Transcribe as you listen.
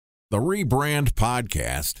The Rebrand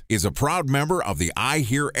Podcast is a proud member of the I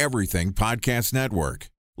Hear Everything Podcast Network.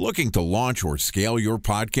 Looking to launch or scale your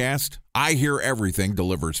podcast? I Hear Everything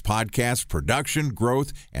delivers podcast production,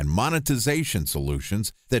 growth, and monetization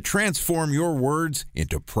solutions that transform your words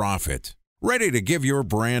into profit. Ready to give your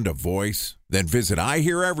brand a voice? Then visit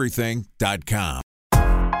iheareverything.com.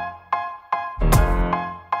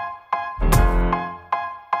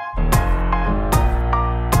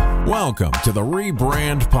 Welcome to the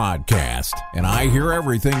Rebrand Podcast, an I Hear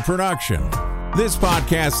Everything production. This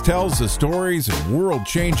podcast tells the stories of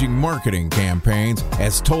world-changing marketing campaigns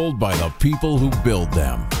as told by the people who build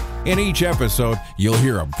them. In each episode, you'll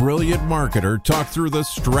hear a brilliant marketer talk through the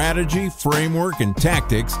strategy, framework, and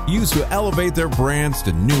tactics used to elevate their brands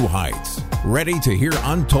to new heights. Ready to hear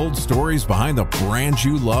untold stories behind the brands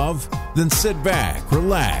you love? Then sit back,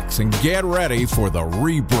 relax, and get ready for the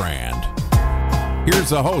rebrand.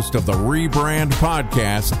 Here's the host of the Rebrand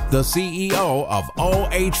Podcast, the CEO of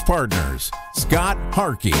OH Partners, Scott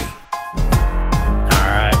Harkey.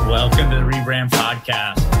 All right, welcome to the Rebrand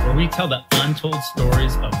Podcast, where we tell the untold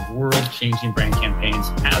stories of world-changing brand campaigns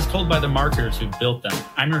as told by the marketers who built them.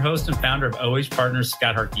 I'm your host and founder of OH Partners,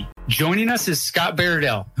 Scott Harkey. Joining us is Scott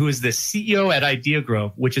Baradell, who is the CEO at Idea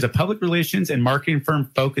Grove, which is a public relations and marketing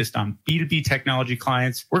firm focused on B2B technology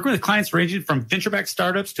clients, working with clients ranging from venture-backed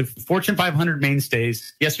startups to Fortune 500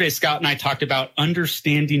 mainstays. Yesterday, Scott and I talked about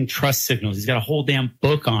understanding trust signals. He's got a whole damn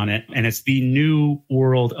book on it, and it's the new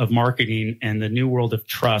world of marketing and the new world of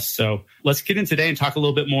trust. So let's get in today and talk a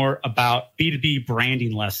little bit more about B2B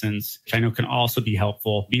branding lessons, which I know can also be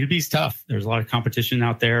helpful. B2B is tough. There's a lot of competition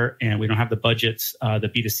out there, and we don't have the budgets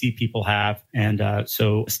that B2C people have. And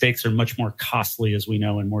so stakes are much more costly, as we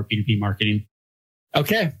know, in more B2B marketing.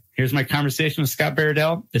 Okay, here's my conversation with Scott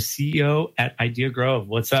Baradell, the CEO at Idea Grove.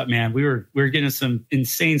 What's up, man? We were getting some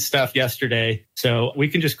insane stuff yesterday, so we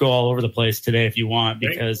can just go all over the place today if you want,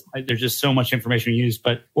 because there's just so much information to use.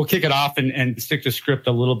 But we'll kick it off and stick to script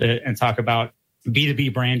a little bit and talk about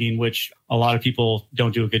B2B branding, which a lot of people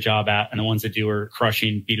don't do a good job at, and the ones that do are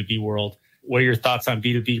crushing B2B world. What are your thoughts on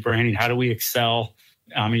B2B branding? How do we excel?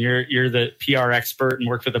 I mean, you're the PR expert and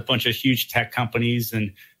work with a bunch of huge tech companies and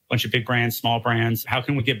a bunch of big brands, small brands. How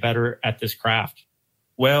can we get better at this craft?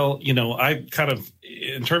 Well, I kind of,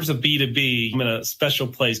 in terms of B2B, I'm in a special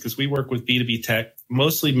place because we work with B2B tech,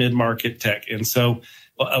 mostly mid-market tech. And so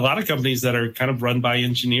a lot of companies that are kind of run by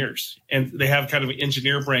engineers, and they have kind of an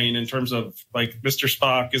engineer brain in terms of like Mr.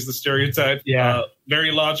 Spock is the stereotype. Yeah.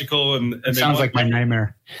 Very logical. And it sounds like my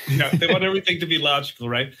nightmare. They want everything to be logical,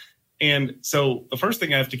 right? And so the first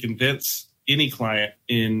thing I have to convince any client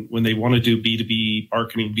when they want to do B2B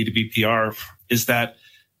marketing, B2B PR, is that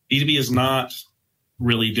B2B is not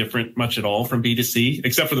really different much at all from B2C,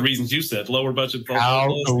 except for the reasons you said, lower budget.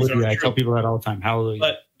 Hallelujah. I tell people that all the time. Hallelujah.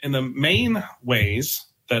 But in the main ways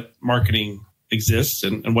that marketing exists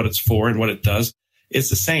and what it's for and what it does, it's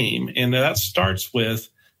the same. And that starts with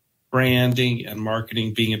branding and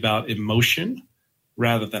marketing being about emotion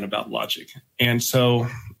rather than about logic. And so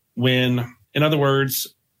in other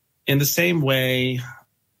words, in the same way,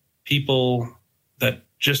 people that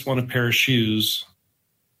just want a pair of shoes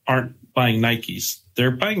aren't buying Nikes.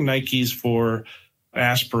 They're buying Nikes for an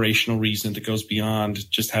aspirational reason that goes beyond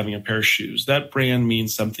just having a pair of shoes. That brand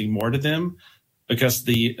means something more to them because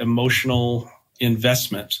the emotional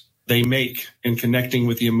investment they make in connecting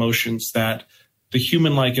with the emotions, that the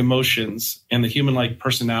human-like emotions and the human-like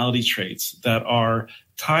personality traits that are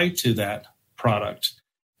tied to that product.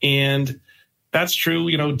 And that's true.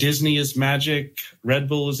 Disney is magic. Red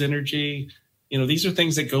Bull is energy. These are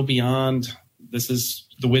things that go beyond this is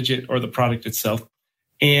the widget or the product itself.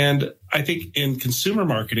 And I think in consumer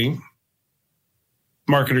marketing,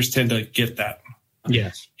 marketers tend to get that.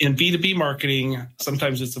 Yes. In B2B marketing,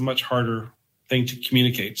 sometimes it's a much harder thing to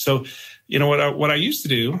communicate. So, what I used to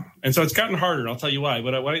do, and so it's gotten harder. I'll tell you why.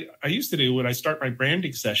 But what I used to do when I start my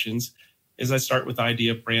branding sessions is I start with the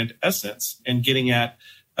idea of brand essence and getting at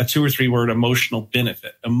a 2 or 3 word emotional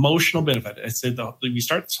benefit. Emotional benefit. I said we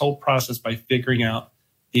start this whole process by figuring out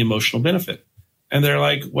the emotional benefit. And they're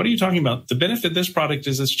like, what are you talking about? The benefit of this product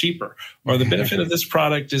is it's cheaper. Or the benefit of this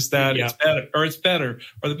product is that it's better.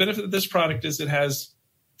 Or the benefit of this product is it has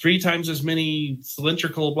 3 times as many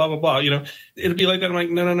cylindrical, blah, blah, blah. It'll be like that. I'm like,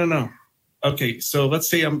 no. Okay, so let's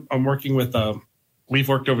say I'm working with, we've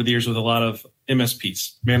worked over the years with a lot of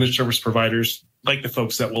MSPs, managed service providers, like the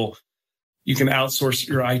folks that you can outsource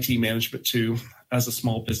your IT management to as a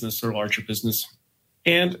small business or larger business.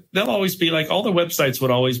 And they'll always be like, all the websites would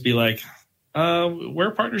always be like,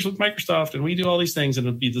 we're partners with Microsoft and we do all these things. And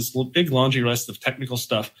it'll be this big laundry list of technical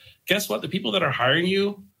stuff. Guess what? The people that are hiring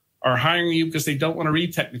you are hiring you because they don't want to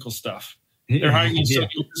read technical stuff. They're hiring you so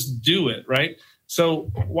you'll just do it, right?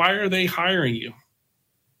 So why are they hiring you?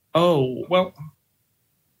 Oh, well,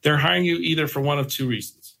 they're hiring you either for one of two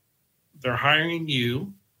reasons. They're hiring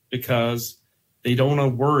you because they don't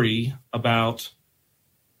want to worry about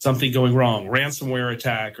something going wrong, ransomware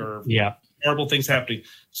attack, or horrible things happening.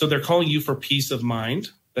 So they're calling you for peace of mind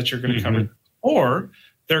that you're going to cover. Or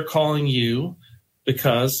they're calling you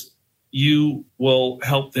because you will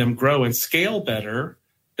help them grow and scale better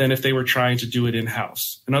than if they were trying to do it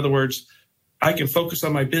in-house. In other words, I can focus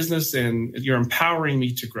on my business and you're empowering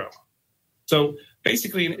me to grow. So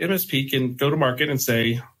basically, an MSP can go to market and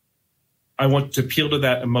say, I want to appeal to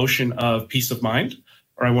that emotion of peace of mind,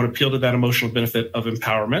 or I want to appeal to that emotional benefit of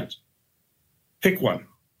empowerment. Pick one.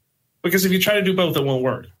 Because if you try to do both, it won't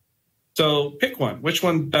work. So pick one. Which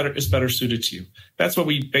one is better suited to you? That's what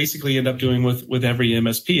we basically end up doing with every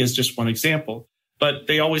MSP, is just one example. But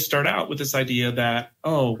they always start out with this idea that,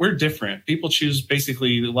 oh, we're different. People choose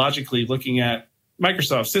basically logically looking at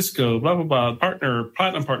Microsoft, Cisco, blah, blah, blah, partner,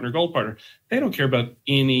 platinum partner, gold partner. They don't care about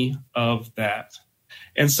any of that.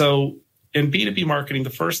 And so in B2B marketing,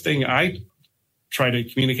 the first thing I try to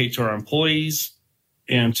communicate to our employees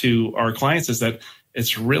and to our clients is that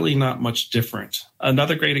it's really not much different.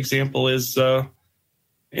 Another great example is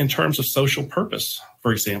in terms of social purpose,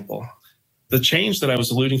 for example. The change that I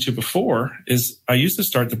was alluding to before is I used to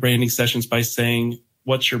start the branding sessions by saying,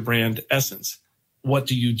 what's your brand essence? What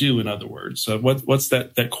do you do, in other words? So what's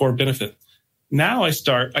that core benefit? Now I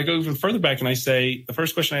go even further back and I say, the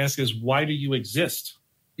first question I ask is, why do you exist?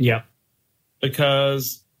 Yeah.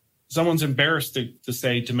 Because someone's embarrassed to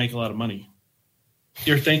say to make a lot of money.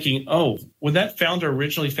 You're thinking, oh, when that founder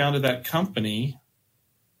originally founded that company,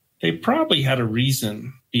 they probably had a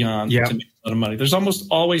reason beyond to make a lot of money. There's almost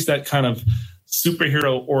always that kind of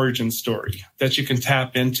superhero origin story that you can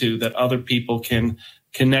tap into that other people can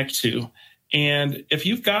connect to. And if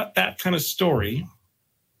you've got that kind of story,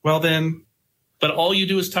 well then, but all you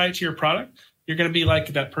do is tie it to your product, you're going to be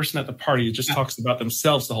like that person at the party who just talks about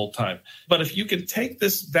themselves the whole time. But if you can take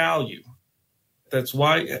this value,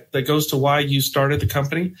 that goes to why you started the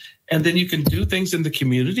company, and then you can do things in the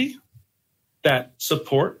community that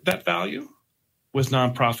support that value with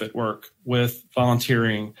nonprofit work, with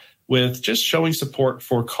volunteering, with just showing support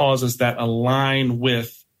for causes that align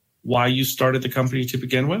with why you started the company to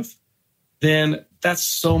begin with, then that's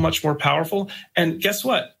so much more powerful. And guess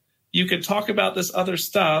what? You can talk about this other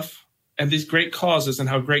stuff and these great causes and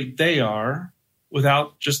how great they are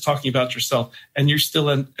without just talking about yourself. And you're still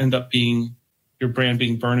end up being your brand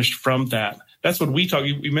being burnished from that. That's what we talk.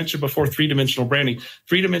 We mentioned before, three-dimensional branding.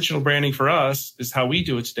 Three-dimensional branding for us is how we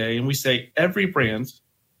do it today. And we say every brand,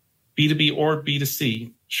 B2B or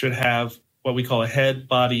B2C, should have what we call a head,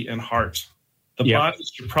 body, and heart. The body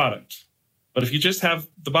is your product. But if you just have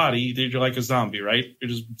the body, you're like a zombie, right? You're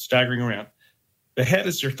just staggering around. The head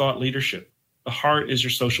is your thought leadership. The heart is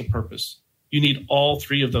your social purpose. You need all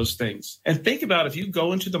three of those things. And think about if you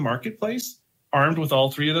go into the marketplace armed with all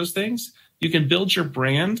three of those things, you can build your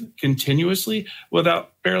brand continuously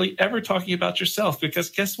without barely ever talking about yourself. Because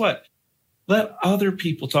guess what? Let other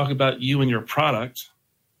people talk about you and your product.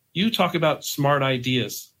 You talk about smart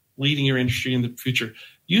ideas, leading your industry in the future.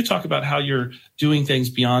 You talk about how you're doing things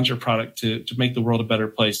beyond your product to make the world a better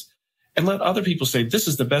place. And let other people say, this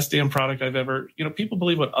is the best damn product I've ever, people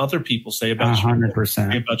believe what other people say about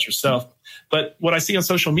 100%. you, about yourself. But what I see on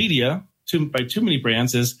social media by too many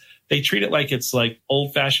brands is they treat it like it's like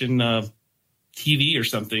old fashioned TV or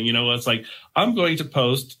something. It's like, I'm going to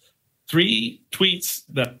post 3 tweets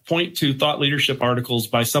that point to thought leadership articles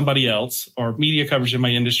by somebody else or media coverage in my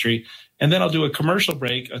industry. And then I'll do a commercial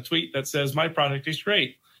break, a tweet that says my product is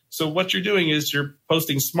great. So what you're doing is you're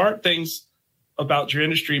posting smart things about your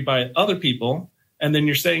industry by other people, and then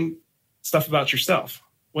you're saying stuff about yourself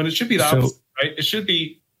when it should be the opposite, right? It should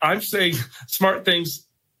be, I'm saying smart things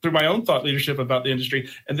through my own thought leadership about the industry,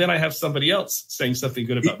 and then I have somebody else saying something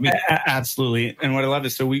good about me. Absolutely. And what I love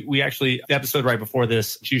is, so we actually, the episode right before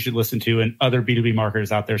this, you should listen to, and other B2B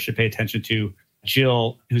marketers out there should pay attention to.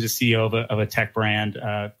 Jill, who's a CEO of a tech brand,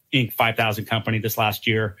 Inc. 5,000 company this last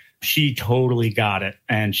year, she totally got it.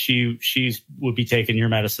 And she would be taking your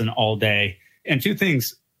medicine all day. And 2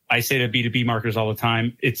 things I say to B2B marketers all the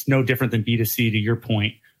time, it's no different than B2C, to your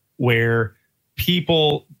point, where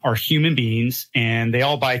people are human beings and they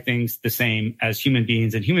all buy things the same as human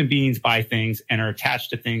beings, and human beings buy things and are attached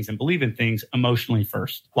to things and believe in things emotionally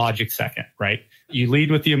first, logic second, right? You lead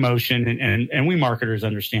with the emotion, and we marketers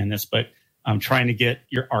understand this, but trying to get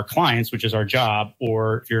our clients, which is our job,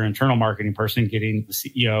 or if you're an internal marketing person, getting the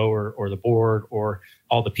CEO or the board or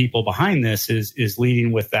all the people behind this is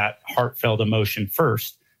leading with that heartfelt emotion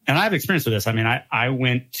first. And I have experience with this. I mean, I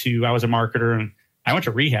was a marketer and I went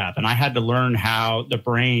to rehab, and I had to learn how the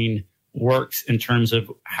brain works in terms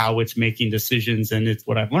of how it's making decisions. And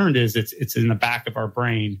what I've learned is it's in the back of our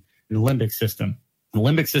brain, in the limbic system. The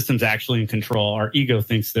limbic system's actually in control. Our ego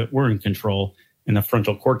thinks that we're in control in the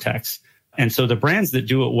frontal cortex. And so the brands that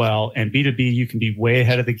do it well, and B2B, you can be way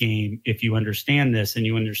ahead of the game if you understand this and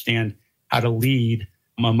you understand how to lead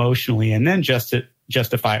emotionally and then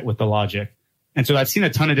justify it with the logic. And so I've seen a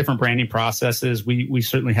ton of different branding processes. We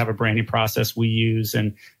certainly have a branding process we use,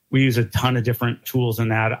 and we use a ton of different tools in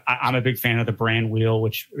that. I'm a big fan of the brand wheel,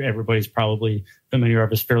 which everybody's probably familiar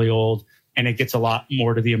of, is fairly old. And it gets a lot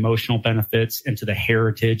more to the emotional benefits and to the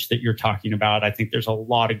heritage that you're talking about. I think there's a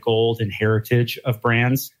lot of gold and heritage of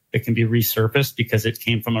brands that can be resurfaced because it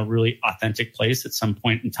came from a really authentic place at some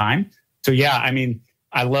point in time. So yeah, I mean,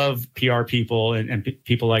 I love PR people and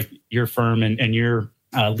people like your firm and you're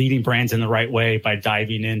leading brands in the right way by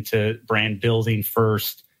diving into brand building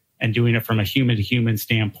first and doing it from a human to human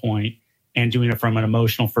standpoint and doing it from an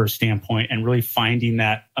emotional first standpoint and really finding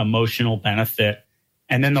that emotional benefit.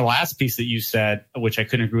 And then the last piece that you said, which I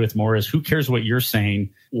couldn't agree with more, is who cares what you're saying?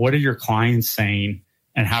 What are your clients saying?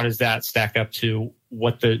 And how does that stack up to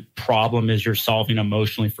what the problem is you're solving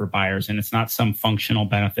emotionally for buyers? And it's not some functional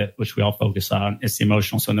benefit, which we all focus on. It's the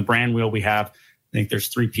emotional. So in the brand wheel, we have, I think there's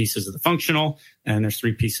 3 pieces of the functional and there's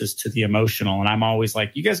 3 pieces to the emotional. And I'm always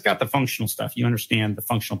like, you guys got the functional stuff. You understand the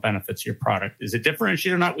functional benefits of your product. Is it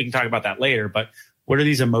differentiated or not? We can talk about that later. But what are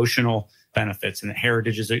these emotional benefits? And the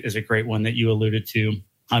heritage is a great one that you alluded to.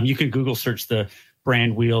 You can Google search the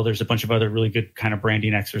brand wheel. There's a bunch of other really good kind of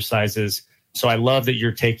branding exercises. So I love that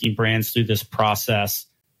you're taking brands through this process.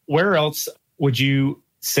 Where else would you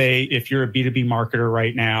say, if you're a B2B marketer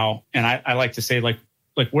right now, and I like to say, like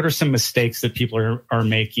what are some mistakes that people are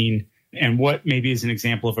making, and what maybe is an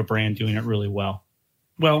example of a brand doing it really well?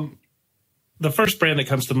 Well, the first brand that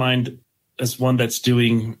comes to mind as one that's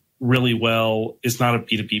doing really well is not a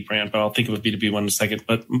B2B brand, but I'll think of a B2B one in a second.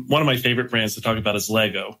 But one of my favorite brands to talk about is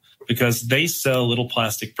Lego, because they sell little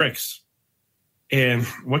plastic bricks. And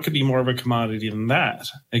what could be more of a commodity than that?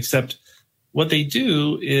 Except what they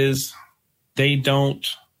do is they don't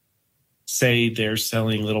say they're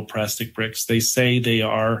selling little plastic bricks. They say they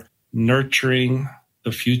are nurturing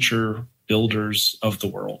the future builders of the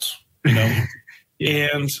world, you know?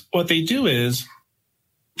 And what they do is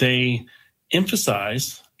they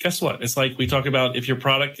emphasize, guess what? It's like we talk about, if your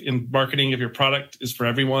product in marketing, if your product is for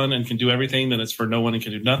everyone and can do everything, then it's for no one and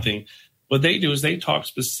can do nothing. What they do is they talk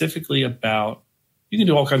specifically about, you can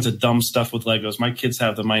do all kinds of dumb stuff with Legos. My kids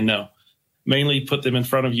have them, I know. Mainly put them in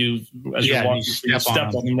front of you as you're walking, you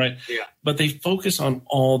step on them, right? Yeah. But they focus on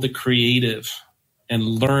all the creative and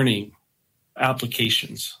learning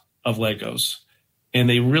applications of Legos. And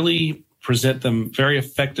they really present them very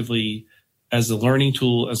effectively as a learning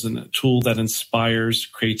tool, as a tool that inspires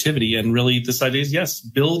creativity. And really this idea is, yes,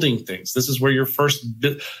 building things. This is where your first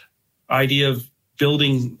idea of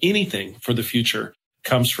building anything for the future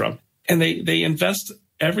comes from. And they invest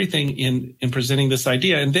everything in presenting this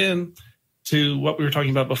idea. And then to what we were talking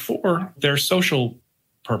about before, their social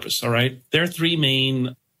purpose, all right? Their 3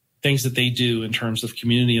 main things that they do in terms of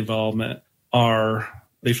community involvement are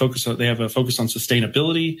they have a focus on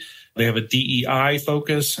sustainability, they have a DEI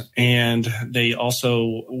focus, and they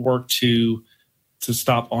also work to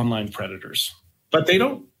stop online predators. But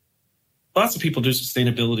lots of people do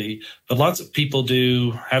sustainability, but lots of people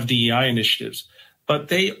do have DEI initiatives. But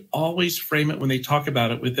they always frame it when they talk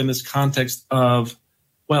about it within this context of,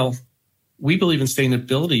 well, we believe in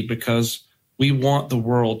sustainability because we want the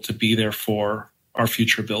world to be there for our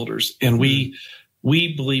future builders. And we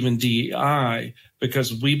believe in DEI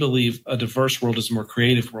because we believe a diverse world is a more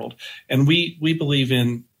creative world. And we believe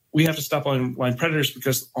we have to stop online predators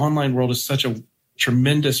because online world is such a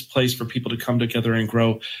tremendous place for people to come together and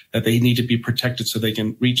grow that they need to be protected so they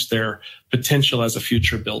can reach their potential as a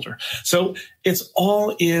future builder. So it's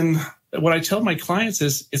all in. What I tell my clients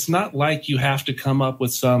is it's not like you have to come up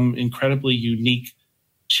with some incredibly unique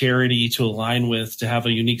charity to align with to have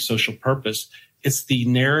a unique social purpose. It's the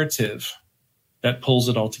narrative that pulls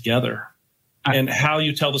it all together and how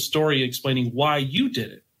you tell the story explaining why you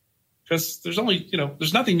did it. Because there's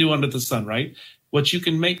nothing new under the sun, right? What you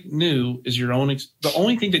can make new is your own. The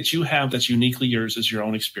only thing that you have that's uniquely yours is your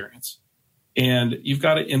own experience. And you've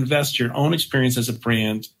got to invest your own experience as a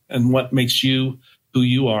brand and what makes you who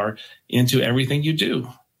you are into everything you do.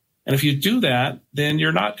 And if you do that, then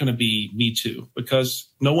you're not going to be me too, because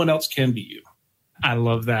no one else can be you. I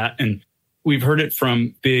love that. And we've heard it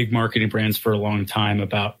from big marketing brands for a long time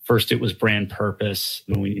about first it was brand purpose.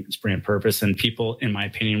 When we need this brand purpose, and people, in my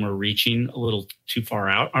opinion, were reaching a little too far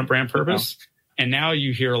out on brand purpose. Yeah. And now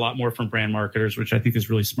you hear a lot more from brand marketers, which I think is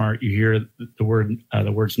really smart. You hear the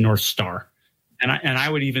words North Star. And I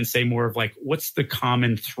would even say more of like, what's the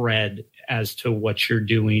common thread as to what you're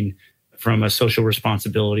doing from a social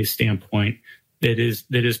responsibility standpoint that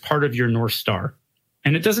is part of your North Star?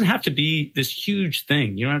 And it doesn't have to be this huge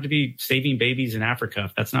thing. You don't have to be saving babies in Africa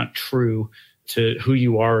if that's not true to who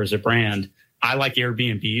you are as a brand. I like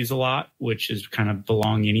Airbnbs a lot, which is kind of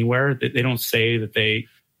belong anywhere. They don't say that they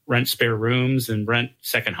rent spare rooms and rent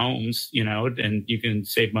second homes, and you can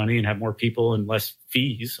save money and have more people and less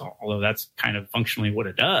fees, although that's kind of functionally what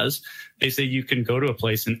it does. They say you can go to a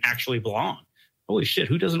place and actually belong. Holy shit,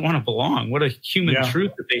 who doesn't want to belong? What a human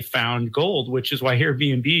truth that they found gold, which is why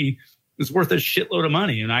Airbnb is worth a shitload of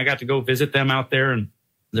money. And I got to go visit them out there, and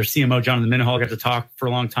their CMO, Jonathan Minihall, got to talk for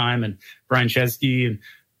a long time, and Brian Chesky, and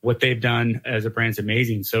what they've done as a brand's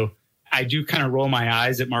amazing. So I do kind of roll my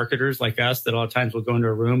eyes at marketers like us that a lot of times we'll go into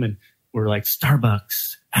a room and we're like,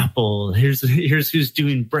 Starbucks, Apple, here's who's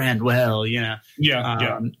doing brand well,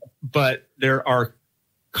 But there are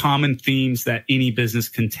common themes that any business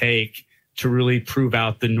can take to really prove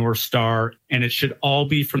out the North Star. And it should all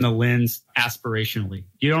be from the lens aspirationally.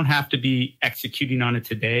 You don't have to be executing on it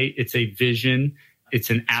today. It's a vision. It's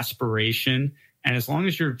an aspiration. And as long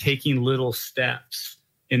as you're taking little steps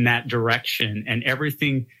in that direction and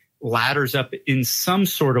everything ladders up in some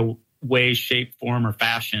sort of way, shape, form, or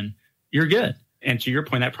fashion, you're good. And to your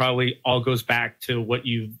point, that probably all goes back to what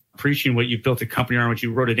you've preaching, what you've built a company around, what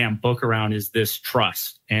you wrote a damn book around, is this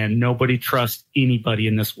trust. And nobody trusts anybody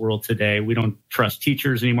in this world today. We don't trust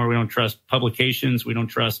teachers anymore. We don't trust publications. We don't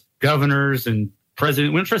trust governors and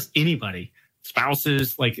presidents. We don't trust anybody.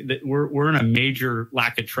 Spouses, we're in a major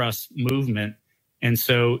lack of trust movement. And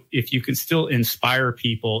so if you can still inspire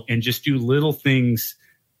people and just do little things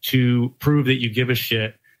to prove that you give a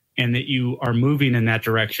shit and that you are moving in that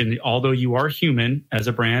direction, although you are human as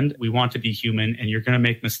a brand, we want to be human, and you're going to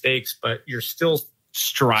make mistakes, but you're still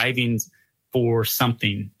striving for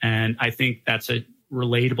something. And I think that's a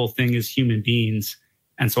relatable thing as human beings.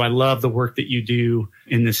 And so I love the work that you do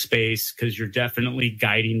in this space, because you're definitely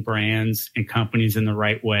guiding brands and companies in the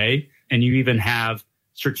right way. And you even have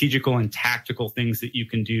strategical and tactical things that you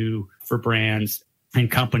can do for brands and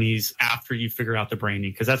companies after you figure out the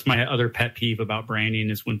branding. Because that's my other pet peeve about branding,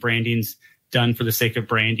 is when branding's done for the sake of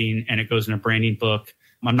branding and it goes in a branding book.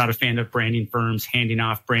 I'm not a fan of branding firms handing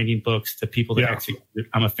off branding books to people that execute.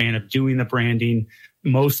 I'm a fan of doing the branding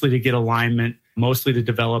mostly to get alignment, mostly to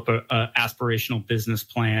develop a aspirational business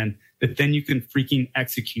plan that then you can freaking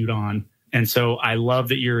execute on. And so I love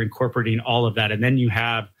that you're incorporating all of that. And then you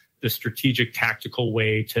have the strategic, tactical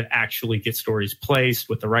way to actually get stories placed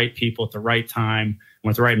with the right people at the right time,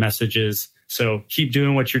 with the right messages. So keep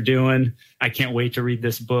doing what you're doing. I can't wait to read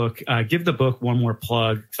this book. Give the book one more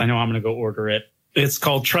plug, because I know I'm going to go order it. It's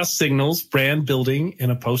called Trust Signals, Brand Building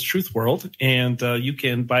in a Post-Truth World. And you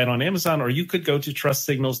can buy it on Amazon, or you could go to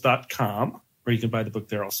trustsignals.com, where you can buy the book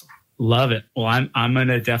there also. Love it. Well, I'm going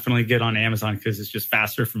to definitely get on Amazon, because it's just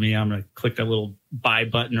faster for me. I'm going to click that little buy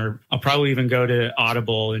button, or I'll probably even go to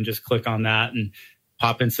Audible and just click on that and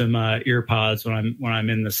pop in some ear pods when I'm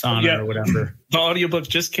in the sauna or whatever. The audiobook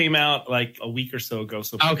just came out like a week or so ago.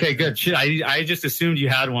 So okay, good. I just assumed you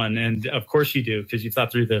had one, and of course you do, because you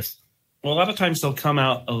thought through this. Well, a lot of times they'll come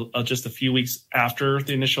out just a few weeks after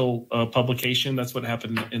the initial publication. That's what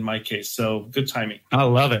happened in my case. So good timing. I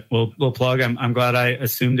love it. Well, plug. I'm glad I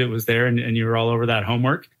assumed it was there, and you were all over that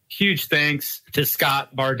homework. Huge thanks to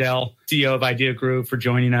Scott Baradell, CEO of Idea Group, for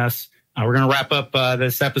joining us. We're going to wrap up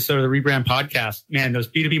this episode of the Rebrand Podcast. Man, those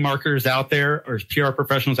B2B marketers out there, or PR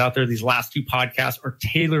professionals out there, these last two podcasts are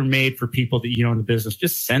tailor-made for people that you know in the business.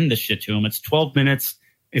 Just send this shit to them. It's 12 minutes.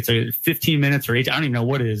 It's a 15 minutes or 8. I don't even know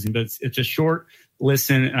what it is, but it's a short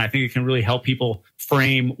listen. And I think it can really help people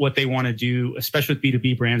frame what they want to do, especially with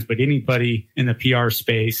B2B brands, but anybody in the PR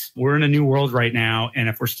space. We're in a new world right now. And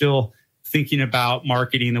if we're still thinking about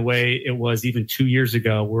marketing the way it was even 2 years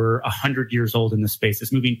ago, we're 100 years old in this space.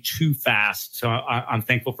 It's moving too fast. So I'm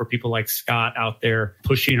thankful for people like Scott out there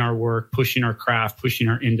pushing our work, pushing our craft, pushing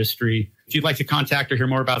our industry. If you'd like to contact or hear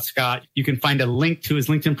more about Scott, you can find a link to his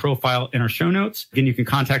LinkedIn profile in our show notes. Again, you can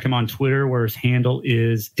contact him on Twitter, where his handle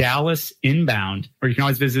is Dallas Inbound, or you can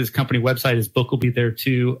always visit his company website. His book will be there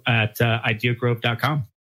too at ideagrove.com.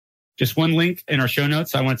 Just one link in our show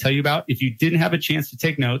notes I want to tell you about. If you didn't have a chance to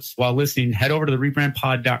take notes while listening, head over to the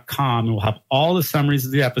rebrandpod.com and we'll have all the summaries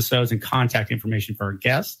of the episodes and contact information for our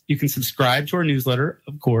guests. You can subscribe to our newsletter,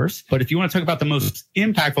 of course. But if you want to talk about the most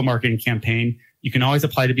impactful marketing campaign, you can always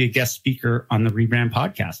apply to be a guest speaker on the Rebrand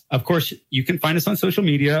podcast. Of course, you can find us on social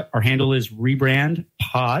media. Our handle is Rebrand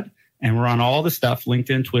Pod. And we're on all the stuff,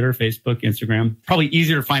 LinkedIn, Twitter, Facebook, Instagram. Probably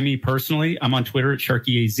easier to find me personally. I'm on Twitter at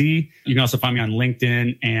SharkyAZ. You can also find me on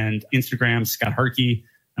LinkedIn and Instagram, Scott Harkey.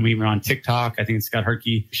 I'm even on TikTok. I think it's Scott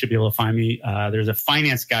Harkey. You should be able to find me. There's a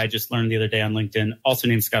finance guy I just learned the other day on LinkedIn, also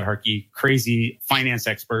named Scott Harkey, crazy finance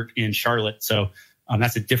expert in Charlotte. So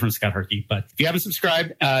that's a different Scott Harkey. But if you haven't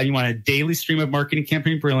subscribed, you want a daily stream of marketing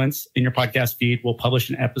campaign brilliance in your podcast feed. We'll publish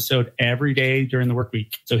an episode every day during the work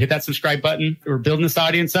week. So hit that subscribe button. We're building this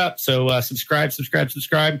audience up. So subscribe,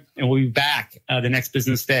 and we'll be back the next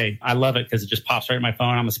business day. I love it because it just pops right in my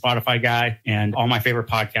phone. I'm a Spotify guy, and all my favorite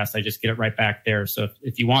podcasts, I just get it right back there. So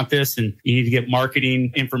if you want this and you need to get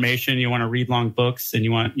marketing information, you want to read long books, and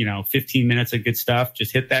you want 15 minutes of good stuff,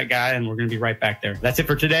 just hit that guy, and we're going to be right back there. That's it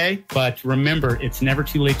for today. But remember, it's never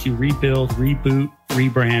too late to rebuild, reboot,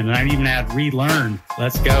 rebrand, and I'd even add relearn.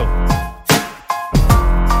 Let's go.